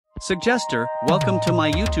Suggester, welcome to my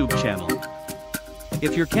YouTube channel.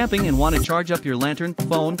 If you're camping and want to charge up your lantern,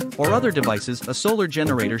 phone, or other devices, a solar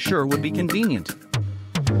generator sure would be convenient.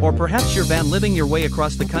 Or perhaps you're van living your way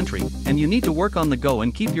across the country, and you need to work on the go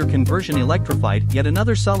and keep your conversion electrified, yet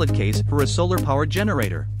another solid case for a solar-powered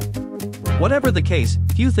generator. Whatever the case,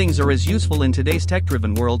 few things are as useful in today's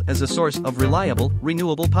tech-driven world as a source of reliable,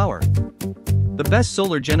 renewable power. The best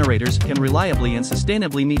solar generators can reliably and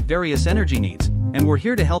sustainably meet various energy needs, and we're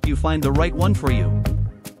here to help you find the right one for you.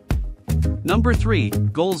 Number 3,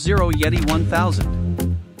 Goal Zero Yeti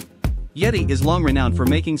 1000. Yeti is long renowned for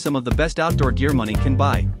making some of the best outdoor gear money can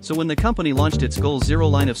buy, so when the company launched its Goal Zero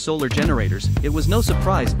line of solar generators, it was no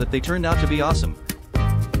surprise that they turned out to be awesome.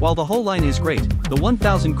 While the whole line is great, the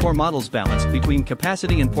 1000 core model's balance between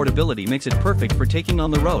capacity and portability makes it perfect for taking on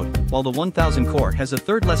the road. While the 1000 core has a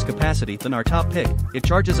third less capacity than our top pick, it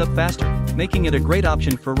charges up faster, making it a great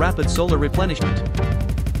option for rapid solar replenishment.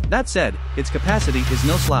 That said, its capacity is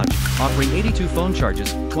no slouch, offering 82 phone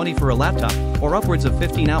charges, 20 for a laptop, or upwards of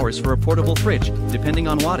 15 hours for a portable fridge, depending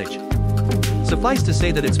on wattage. Suffice to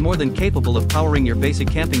say that it's more than capable of powering your basic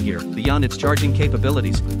camping gear. Beyond its charging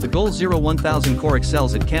capabilities, the Goal Zero 1000 core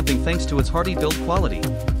excels at camping thanks to its hardy build quality.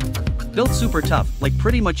 Built super tough, like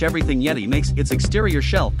pretty much everything Yeti makes, its exterior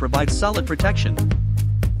shell provides solid protection.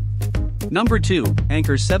 Number 2,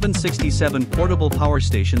 Anker 767 Portable Power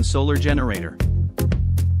Station Solar Generator.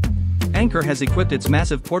 Anker has equipped its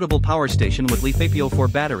massive portable power station with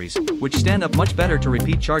Li-4 batteries, which stand up much better to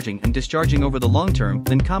repeat charging and discharging over the long term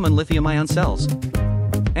than common lithium-ion cells.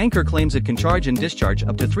 Anker claims it can charge and discharge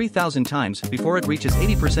up to 3,000 times before it reaches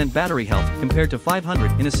 80% battery health compared to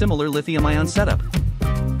 500 in a similar lithium-ion setup.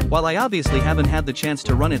 While I obviously haven't had the chance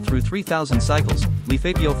to run it through 3,000 cycles,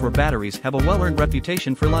 Li-4 batteries have a well-earned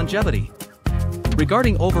reputation for longevity.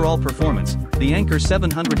 Regarding overall performance, the Anker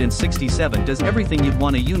 767 does everything you'd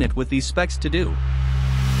want a unit with these specs to do.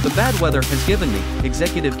 The bad weather has given me,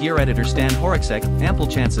 executive gear editor Stan Horaksek, ample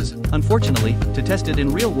chances, unfortunately, to test it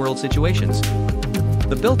in real-world situations.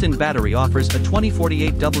 The built-in battery offers a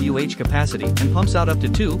 2048 Wh capacity and pumps out up to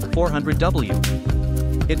two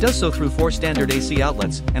 400W. It does so through 4 standard AC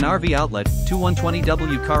outlets, an RV outlet, 2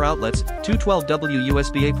 120W car outlets, 2 12W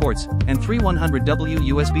USB-A ports, and 3 100W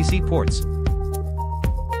USB-C ports.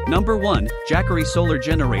 Number 1, Jackery Solar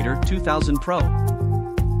Generator 2000 Pro.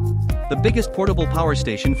 The biggest portable power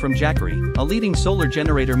station from Jackery, a leading solar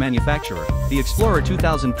generator manufacturer, the Explorer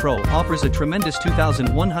 2000 Pro offers a tremendous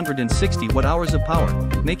 2,160 watt-hours of power,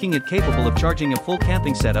 making it capable of charging a full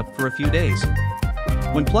camping setup for a few days.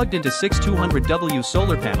 When plugged into 6 200W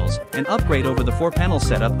solar panels, an upgrade over the 4-panel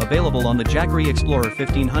setup available on the Jackery Explorer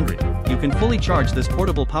 1500, you can fully charge this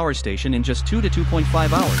portable power station in just 2 to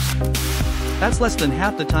 2.5 hours. That's less than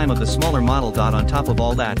half the time of the smaller model. On top of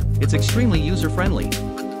all that, it's extremely user-friendly.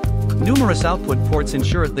 Numerous output ports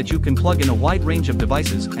ensure that you can plug in a wide range of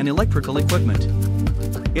devices and electrical equipment.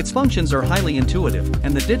 Its functions are highly intuitive,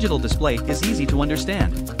 and the digital display is easy to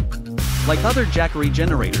understand. Like other Jackery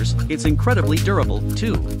generators, it's incredibly durable,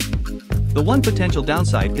 too. The one potential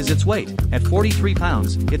downside is its weight. At 43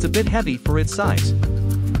 pounds, it's a bit heavy for its size.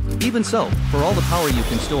 Even so, for all the power you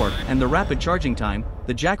can store and the rapid charging time,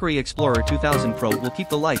 the Jackery Explorer 2000 Pro will keep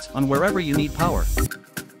the lights on wherever you need power.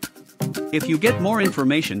 If you get more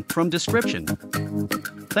information from description.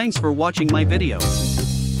 Thanks for watching my video.